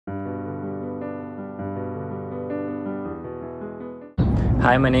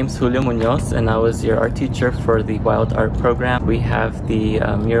Hi, my name's Julio Munoz and I was your art teacher for the Wild Art program. We have the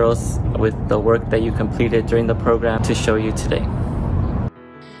murals with the work that you completed during the program to show you today.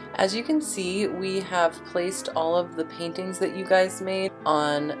 As you can see, we have placed all of the paintings that you guys made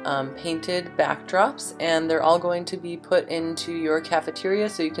on painted backdrops, and they're all going to be put into your cafeteria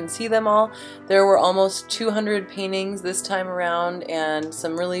so you can see them all. There were almost 200 paintings this time around, and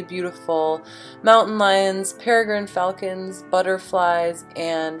some really beautiful mountain lions, peregrine falcons, butterflies,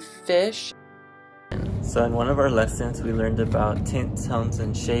 and fish. So in one of our lessons we learned about tints, tones,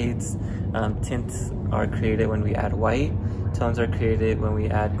 and shades. Tints are created when we add white, tones are created when we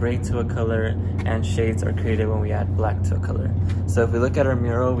add gray to a color, and shades are created when we add black to a color. So if we look at our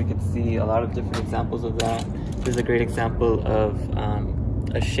mural, we can see a lot of different examples of that. Here's a great example of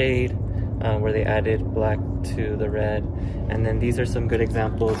a shade where they added black to the red. And then these are some good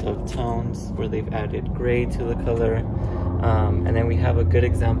examples of tones where they've added gray to the color. And then we have a good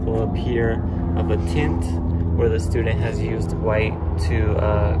example up here of a tint where the student has used white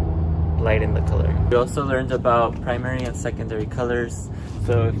to lighten the color. We also learned about primary and secondary colors.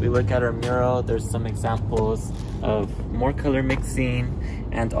 So if we look at our mural, there's some examples of more color mixing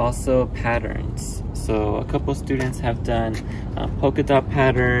and also patterns. So a couple students have done polka dot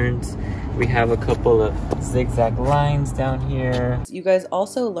patterns. We have a couple of zigzag lines down here. You guys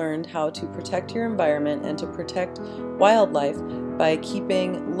also learned how to protect your environment and to protect wildlife by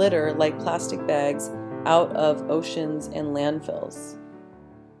keeping litter like plastic bags out of oceans and landfills.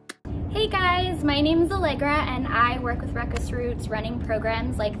 Hey guys, my name is Allegra and I work with RuckusRoots running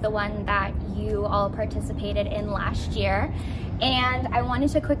programs like the one that you all participated in last year. And I wanted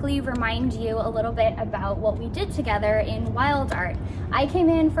to quickly remind you a little bit about what we did together in Wild Art. I came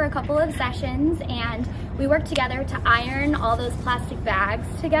in for a couple of sessions and we worked together to iron all those plastic bags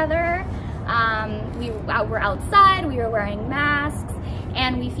together. We were outside, we were wearing masks,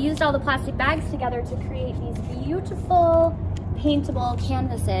 and we fused all the plastic bags together to create these beautiful paintable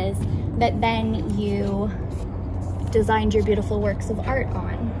canvases that then you designed your beautiful works of art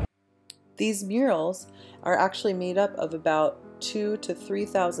on. These murals are actually made up of about 2,000 to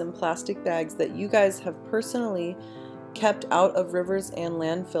 3,000 plastic bags that you guys have personally kept out of rivers and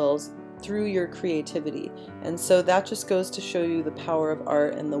landfills through your creativity. And so that just goes to show you the power of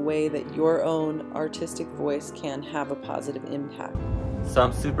art and the way that your own artistic voice can have a positive impact. So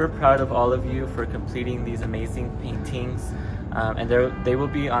I'm super proud of all of you for completing these amazing paintings. And they will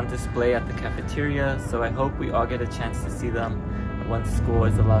be on display at the cafeteria, so I hope we all get a chance to see them once school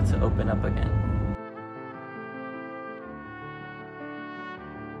is allowed to open up again.